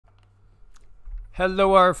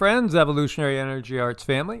Hello, our friends, Evolutionary Energy Arts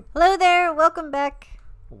family. Hello there, welcome back.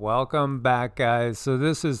 Welcome back, guys. So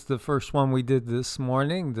this is the first one we did this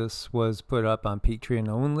morning. This was put up on Patreon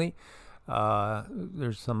only.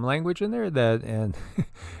 There's some language in there that, and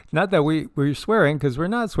not that we're swearing, because we're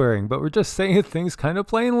not swearing, but we're just saying things kind of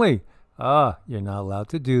plainly. You're not allowed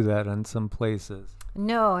to do that in some places.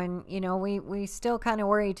 No, and we still kind of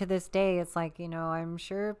worry to this day. It's like, I'm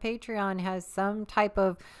sure Patreon has some type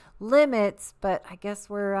of limits, but I guess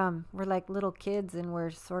we're like little kids and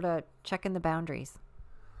we're sort of checking the boundaries.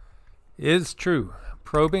 It's true.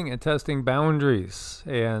 Probing and testing boundaries.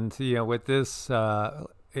 And, with this,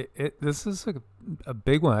 this is a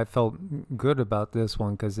big one. I felt good about this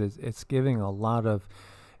one because it's giving a lot of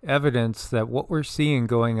evidence that what we're seeing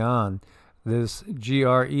going on, this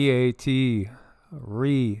GREAT,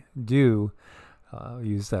 redo,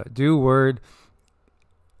 use that do word,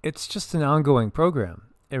 it's just an ongoing program.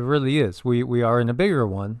 It really is. We are in a bigger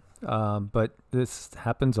one, but this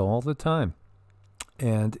happens all the time.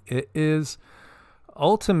 And it is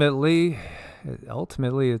ultimately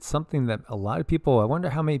it's something that a lot of people, I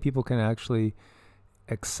wonder how many people can actually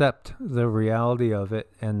accept the reality of it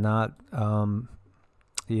and not,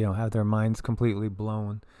 have their minds completely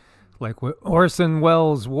blown. Like Orson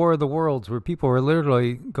Welles' War of the Worlds, where people were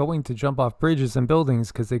literally going to jump off bridges and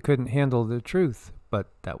buildings because they couldn't handle the truth. But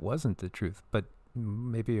that wasn't the truth. But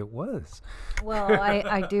maybe it was. Well,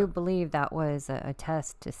 I do believe that was a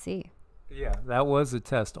test to see. Yeah, that was a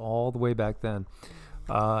test all the way back then.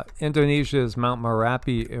 Indonesia's Mount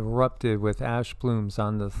Merapi erupted with ash plumes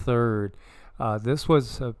on the 3rd. This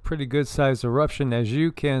was a pretty good sized eruption. As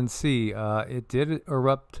you can see, it did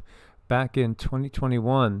erupt back in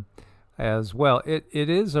 2021 as well. It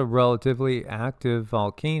is a relatively active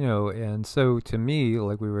volcano, and so to me,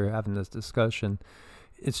 like we were having this discussion,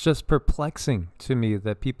 it's just perplexing to me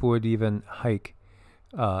that people would even hike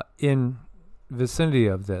in vicinity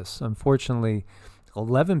of this. Unfortunately,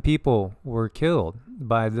 11 people were killed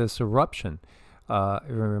by this eruption. It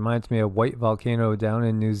reminds me of White Volcano down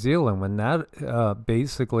in New Zealand when that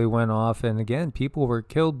basically went off, and again, people were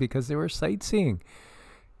killed because they were sightseeing.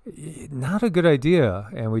 Not a good idea,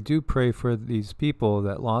 and we do pray for these people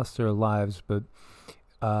that lost their lives, but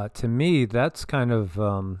to me, that's kind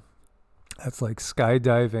of that's like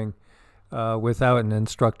skydiving without an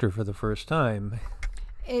instructor for the first time.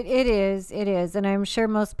 It is, and I'm sure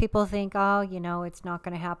most people think, oh, it's not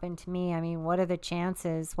going to happen to me. I mean, what are the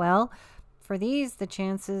chances? Well, for these, the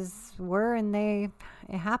chances were, and it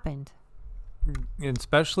happened. And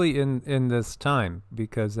especially in this time,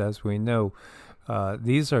 because as we know,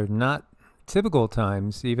 these are not typical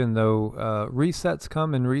times, even though resets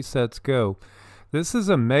come and resets go. This is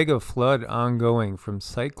a mega flood ongoing from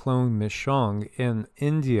Cyclone Mishong in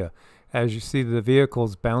India. As you see the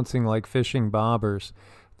vehicles bouncing like fishing bobbers,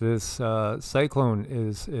 this cyclone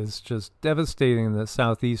is just devastating the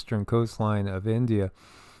southeastern coastline of India.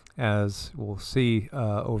 As we'll see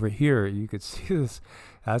over here, you could see this.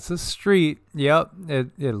 That's a street. Yep,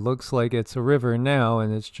 it looks like it's a river now,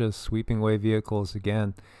 and it's just sweeping away vehicles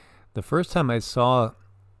again. The first time I saw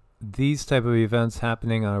these type of events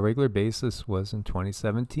happening on a regular basis was in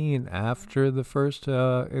 2017 after the first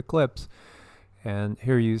eclipse. And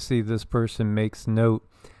here you see this person makes note: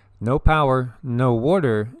 no power, no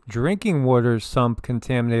water, drinking water sump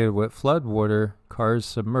contaminated with flood water, cars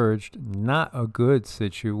submerged. Not a good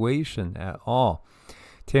situation at all.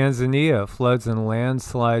 Tanzania, floods and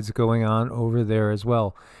landslides going on over there as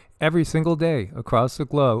well. Every single day across the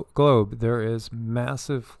globe, there is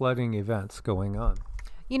massive flooding events going on.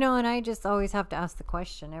 And I just always have to ask the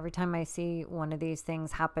question every time I see one of these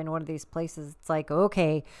things happen, one of these places. It's like,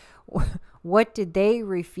 okay, what did they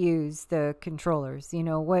refuse, the controllers?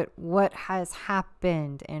 What has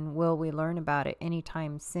happened, and will we learn about it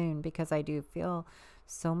anytime soon? Because I do feel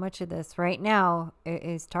so much of this right now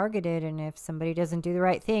is targeted, and if somebody doesn't do the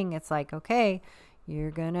right thing, it's like, okay, you're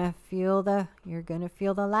gonna feel the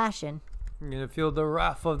lashing. You're going to feel the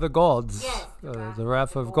wrath of the gods. Yes, the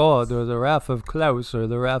wrath of God, or the wrath of Klaus, or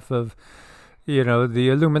the wrath of, the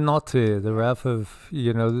Illuminati, the wrath of,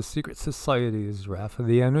 the secret societies, wrath of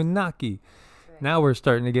the Anunnaki. Right. Now we're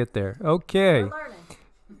starting to get there. Okay. We're learning.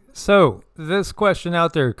 So, this question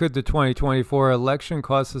out there: could the 2024 election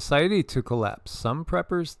cause society to collapse? Some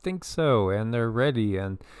preppers think so, and they're ready,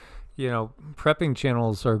 and prepping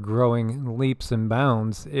channels are growing in leaps and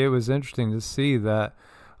bounds. It was interesting to see that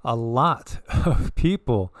a lot of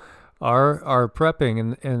people are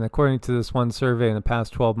prepping, and according to this one survey, in the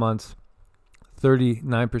past 12 months,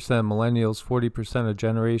 39% of millennials, 40% of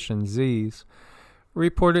Generation Zs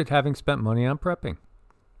reported having spent money on prepping.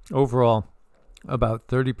 Overall, about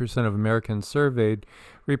 30% of Americans surveyed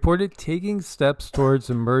reported taking steps towards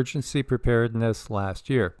emergency preparedness last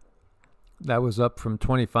year. That was up from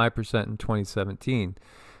 25% in 2017.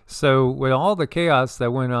 So with all the chaos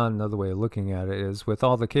that went on, another way of looking at it is with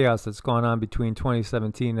all the chaos that's gone on between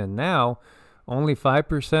 2017 and now, only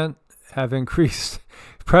 5% have increased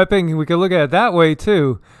prepping. We could look at it that way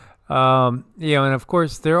too. And of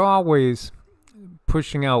course, they're always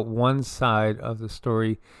pushing out one side of the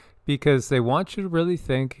story because they want you to really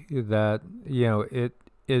think that,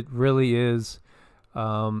 it really is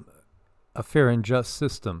a fair and just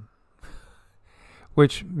system,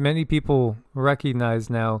 which many people recognize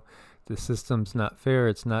now. The system's not fair.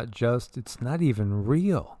 It's not just. It's not even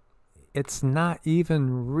real. It's not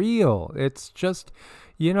even real. It's just,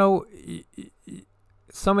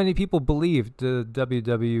 so many people believed the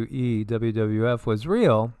WWE, WWF was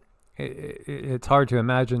real. It's hard to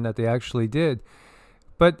imagine that they actually did.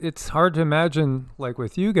 But it's hard to imagine, like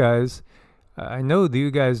with you guys, I know that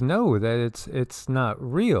you guys know that it's not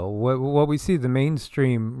real. What we see the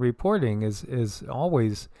mainstream reporting is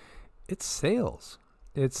always, it's sales.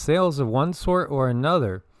 It's sales of one sort or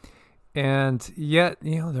another. And yet,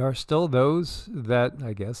 there are still those that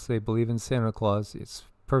I guess they believe in Santa Claus. It's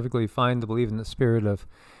perfectly fine to believe in the spirit of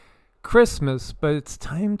Christmas, but it's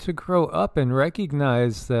time to grow up and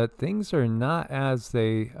recognize that things are not as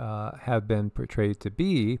they have been portrayed to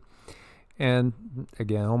be. And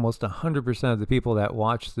again, almost 100% of the people that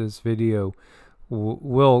watch this video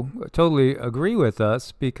will totally agree with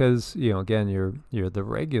us because, again, you're the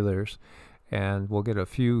regulars. And we'll get a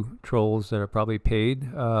few trolls that are probably paid,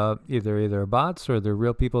 either bots or they're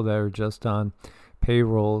real people that are just on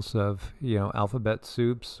payrolls of, alphabet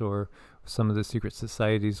soups or some of the secret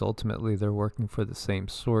societies. Ultimately, they're working for the same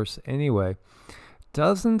source anyway.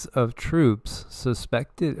 Dozens of troops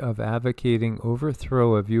suspected of advocating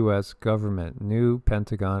overthrow of U.S. government, new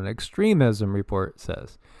Pentagon extremism report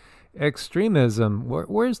says. Extremism,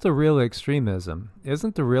 where's the real extremism?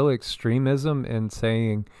 Isn't the real extremism in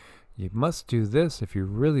saying you must do this if you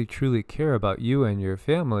really truly care about you and your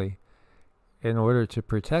family in order to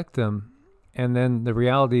protect them? And then the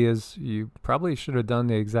reality is you probably should have done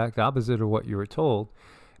the exact opposite of what you were told.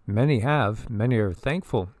 Many have. Many are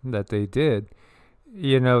thankful that they did.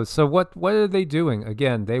 So what are they doing?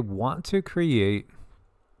 Again, they want to create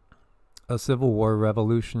a civil war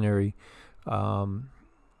revolutionary, if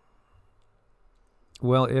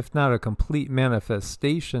not a complete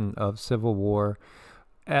manifestation of civil war,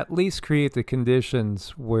 at least create the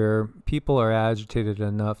conditions where people are agitated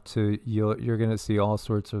enough to you're going to see all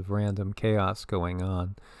sorts of random chaos going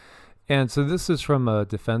on. And so this is from a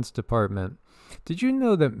Defense Department. Did you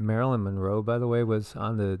know that Marilyn Monroe, by the way, was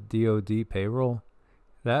on the DoD payroll?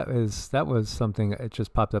 That was something that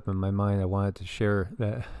just popped up in my mind. I wanted to share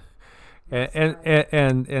that.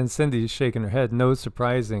 And Cindy's shaking her head. No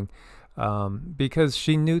surprising, because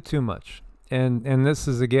she knew too much. And this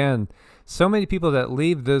is, again, so many people that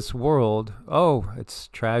leave this world, it's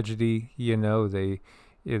tragedy, they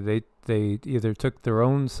either took their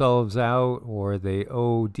own selves out or they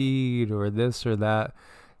OD'd or this or that.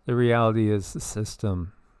 The reality is the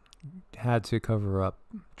system had to cover up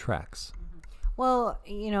tracks. Well,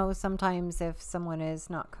 sometimes if someone is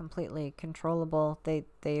not completely controllable,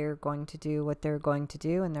 they're going to do what they're going to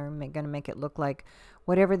do, and they're going to make it look like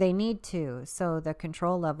whatever they need to. So the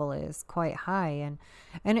control level is quite high,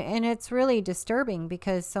 and it's really disturbing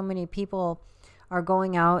because so many people are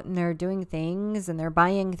going out and they're doing things and they're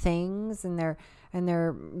buying things and they're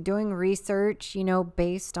doing research,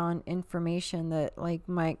 based on information that, like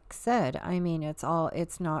Mike said,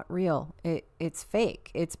 it's not real. It's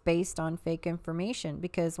fake. It's based on fake information,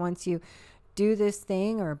 because once you do this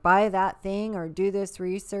thing or buy that thing or do this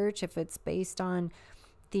research, if it's based on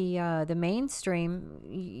the mainstream,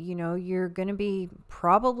 you're going to be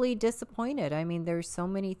probably disappointed. There's so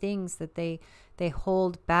many things that they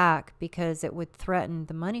hold back because it would threaten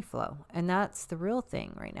the money flow. And that's the real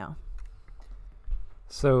thing right now.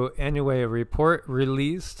 So anyway, a report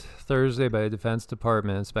released Thursday by the Defense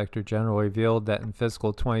Department Inspector General revealed that in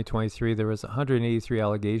fiscal 2023, there was 183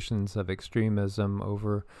 allegations of extremism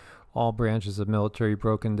over all branches of military,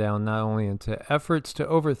 broken down not only into efforts to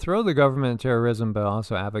overthrow the government and terrorism, but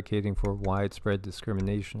also advocating for widespread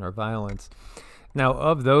discrimination or violence. Now,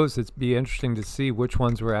 of those, it'd be interesting to see which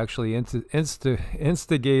ones were actually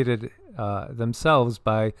instigated themselves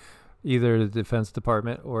by either the Defense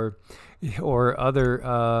Department or other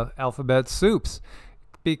alphabet soups,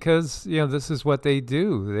 because this is what they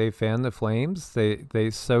do. They fan the flames. They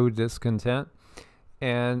sow discontent,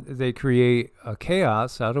 and they create a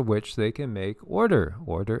chaos out of which they can make order.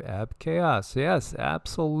 Order, ab, chaos. Yes,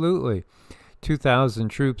 absolutely. 2,000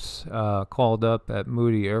 troops called up at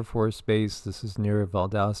Moody Air Force Base. This is near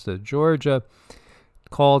Valdosta, Georgia.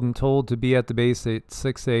 Called and told to be at the base at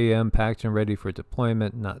 6 a.m., packed and ready for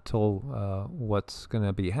deployment, not told what's going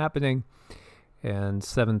to be happening. And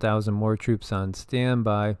 7,000 more troops on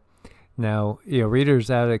standby. Now,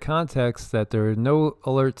 readers out of context that there are no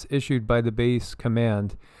alerts issued by the base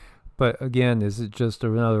command. But again, is it just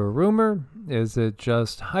another rumor? Is it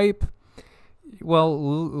just hype? Well,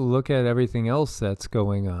 look at everything else that's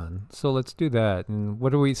going on. So let's do that. And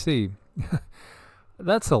what do we see?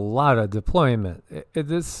 That's a lot of deployment.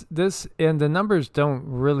 This and the numbers don't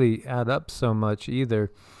really add up so much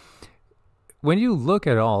either. When you look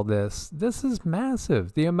at all this is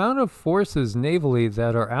massive. The amount of forces navally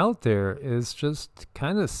that are out there is just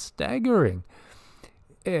kind of staggering.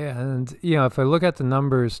 And, if I look at the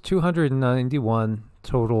numbers, 291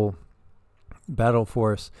 total battle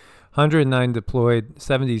force, 109 deployed,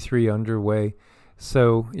 73 underway.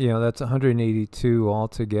 So, that's 182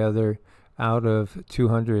 altogether out of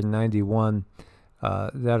 291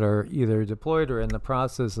 that are either deployed or in the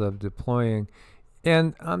process of deploying.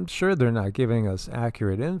 And I'm sure they're not giving us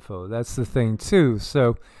accurate info. That's the thing, too.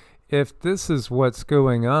 So if this is what's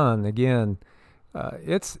going on, again,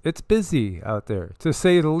 it's busy out there, to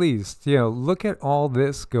say the least. Look at all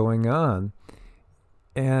this going on.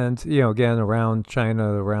 And, again, around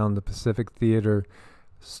China, around the Pacific theater,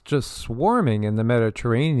 it's just swarming in the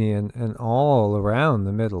Mediterranean and all around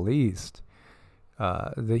the Middle East.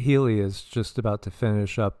 The Healy is just about to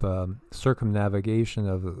finish up circumnavigation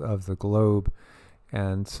of the globe.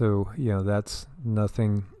 And so, that's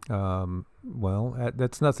nothing,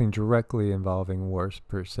 that's nothing directly involving wars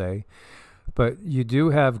per se. But you do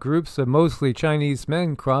have groups of mostly Chinese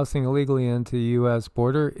men crossing illegally into the U.S.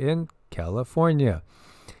 border in California.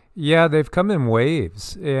 Yeah, they've come in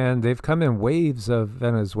waves, and they've come in waves of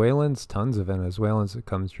Venezuelans, tons of Venezuelans that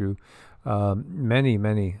come through,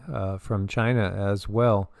 many from China as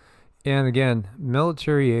well. And again,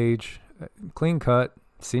 military age, clean cut,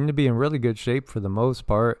 seem to be in really good shape for the most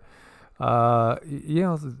part. What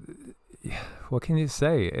can you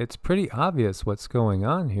say? It's pretty obvious what's going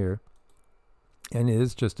on here. And it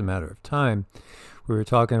is just a matter of time. We were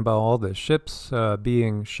talking about all the ships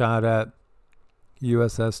being shot at.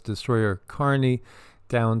 USS Destroyer Carney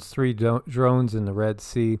downs 3 drones in the Red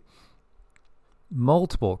Sea.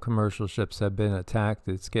 Multiple commercial ships have been attacked.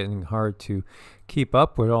 It's getting hard to keep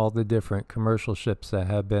up with all the different commercial ships that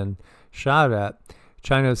have been shot at.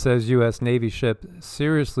 China says U.S. Navy ship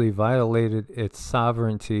seriously violated its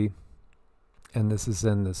sovereignty, and this is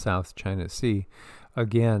in the South China Sea.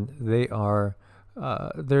 Again, they are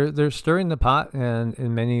they're stirring the pot, and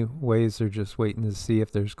in many ways they're just waiting to see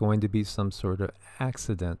if there's going to be some sort of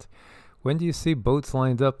accident. When do you see boats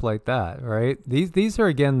lined up like that, right? These are,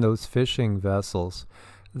 again, those fishing vessels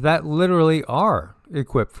that literally are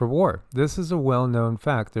equipped for war. This is a well-known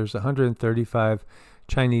fact. There's 135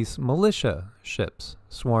 Chinese militia ships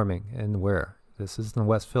swarming in where? This is in the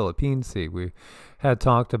West Philippine Sea. We had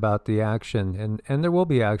talked about the action, and there will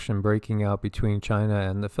be action breaking out between China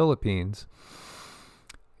and the Philippines.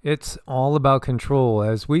 It's all about control,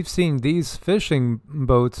 as we've seen these fishing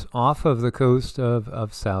boats off of the coast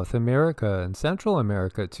of South America and Central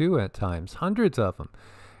America too at times, hundreds of them.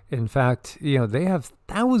 In fact, they have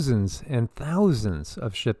thousands and thousands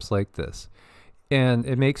of ships like this. And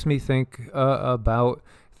it makes me think about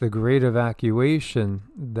the great evacuation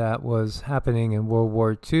that was happening in World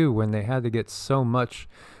War II, when they had to get so much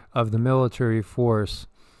of the military force,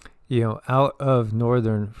 out of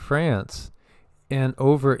northern France and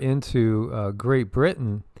over into Great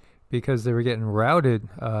Britain, because they were getting routed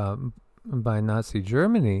by Nazi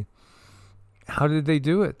Germany. How did they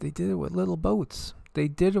do it? They did it with little boats. They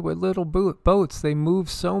did it with little boats. They moved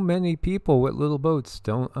so many people with little boats.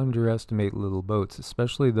 Don't underestimate little boats,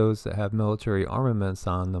 especially those that have military armaments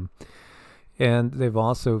on them. And they've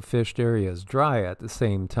also fished areas dry at the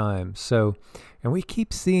same time. So, and we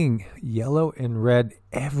keep seeing yellow and red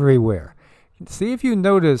everywhere. See if you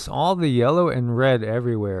notice all the yellow and red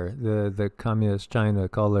everywhere, the Communist China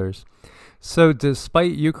colors. So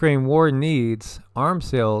despite Ukraine war needs, arms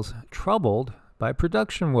sales troubled by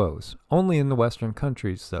production woes. Only in the Western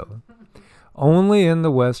countries, though. Only in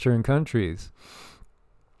the Western countries.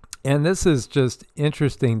 And this is just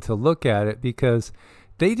interesting to look at it, because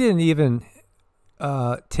they didn't even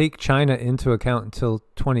take China into account until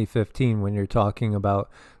 2015, when you're talking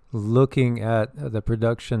about looking at the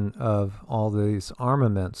production of all these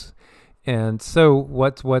armaments. And so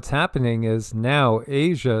what's happening is now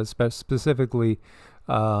Asia, specifically,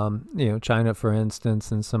 China, for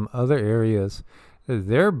instance, and some other areas,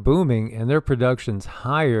 they're booming and their production's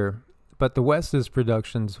higher but the West's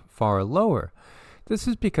production's far lower. This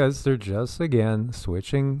is because they're just, again,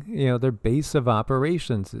 switching, their base of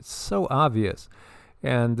operations. It's so obvious.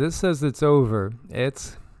 And this says it's over.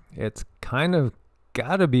 It's kind of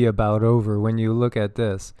got to be about over when you look at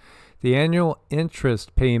this. The annual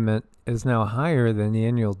interest payment is now higher than the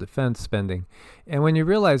annual defense spending. And when you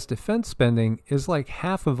realize defense spending is like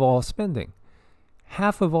half of all spending.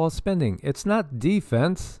 Half of all spending. It's not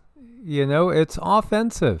defense, it's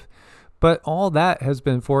offensive. But all that has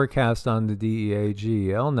been forecast on the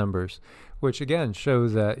DEAGL numbers, which again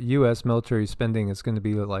shows that U.S. military spending is going to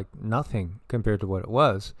be like nothing compared to what it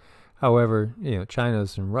was. However,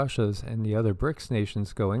 China's and Russia's and the other BRICS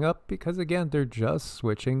nations going up because, again, they're just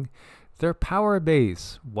switching their power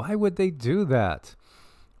base. Why would they do that?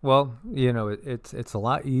 Well, it's a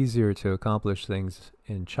lot easier to accomplish things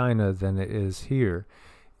in China than it is here.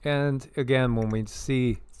 And again, when we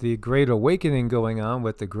see the Great Awakening going on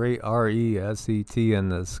with the great RESET in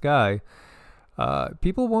the sky,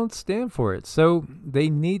 people won't stand for it. So they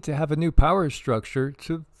need to have a new power structure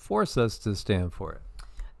to force us to stand for it.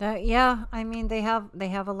 Yeah, I mean, they have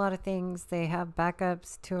a lot of things. They have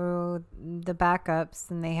backups to the backups,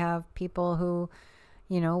 and they have people who,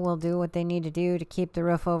 will do what they need to do to keep the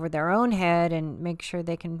roof over their own head and make sure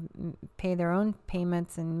they can pay their own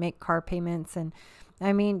payments and make car payments. And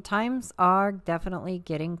I mean, times are definitely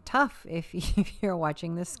getting tough. If you're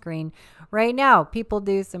watching the screen right now, people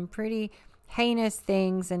do some pretty heinous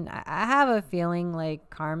things, and I have a feeling like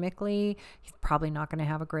karmically he's probably not going to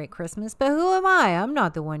have a great Christmas, but who am I? I'm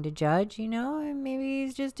not the one to judge, Maybe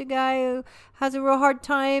he's just a guy who has a real hard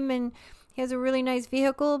time and he has a really nice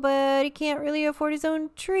vehicle, but he can't really afford his own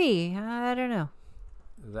tree. I don't know.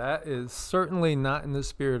 That is certainly not in the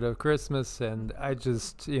spirit of Christmas, and I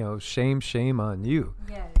just, shame on you.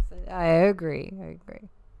 Yes, I agree.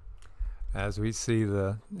 As we see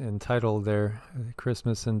the entitled there,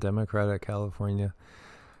 Christmas in Democratic California.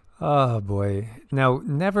 Oh boy. Now,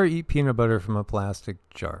 never eat peanut butter from a plastic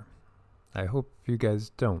jar. I hope you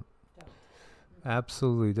guys don't.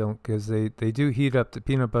 Absolutely don't, because they do heat up the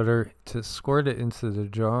peanut butter to squirt it into the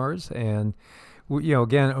jars. And,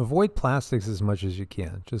 again, avoid plastics as much as you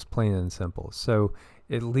can, just plain and simple. So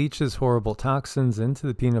it leaches horrible toxins into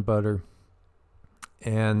the peanut butter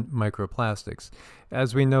and microplastics.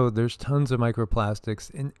 As we know, there's tons of microplastics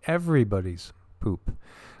in everybody's poop,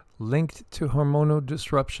 linked to hormonal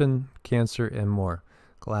disruption, cancer, and more.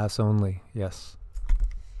 Glass only, yes.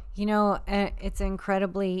 It's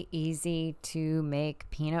incredibly easy to make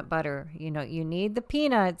peanut butter. You need the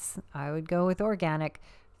peanuts. I would go with organic.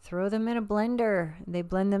 Throw them in a blender. They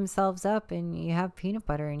blend themselves up, and you have peanut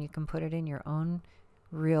butter, and you can put it in your own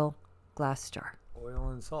real glass jar. Oil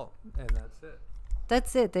and salt, and that's it.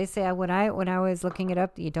 That's it. They say when I was looking it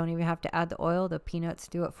up, you don't even have to add the oil. The peanuts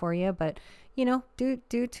do it for you. But,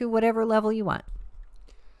 do to whatever level you want.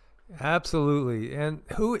 Absolutely. And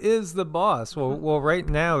who is the boss? Well, right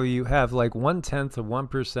now you have like 1/10 of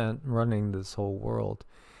 1% running this whole world.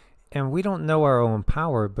 And we don't know our own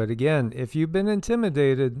power. But again, if you've been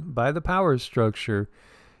intimidated by the power structure,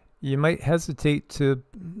 you might hesitate to,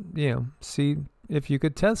 see if you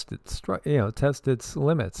could test it, test its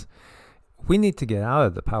limits. We need to get out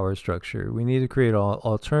of the power structure. We need to create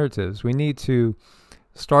alternatives. We need to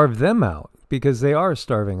starve them out because they are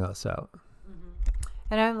starving us out.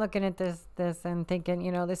 And I'm looking at this and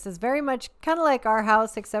thinking, this is very much kind of like our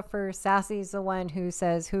house, except for Sassy's the one who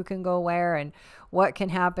says who can go where and what can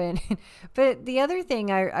happen. But the other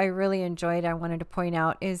thing I really enjoyed, I wanted to point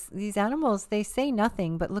out, is these animals, they say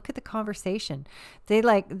nothing, but look at the conversation. They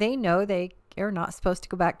know they are not supposed to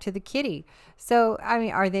go back to the kitty. So, I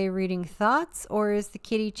mean, are they reading thoughts, or is the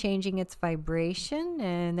kitty changing its vibration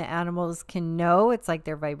and the animals can know it's like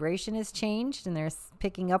their vibration has changed and they're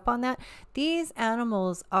picking up on that? These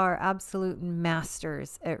animals are absolute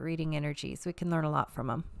masters at reading energies. We can learn a lot from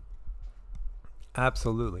them.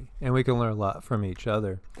 Absolutely. And we can learn a lot from each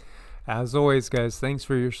other. As always, guys, thanks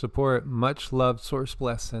for your support. Much love, source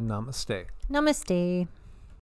bless, and namaste. Namaste.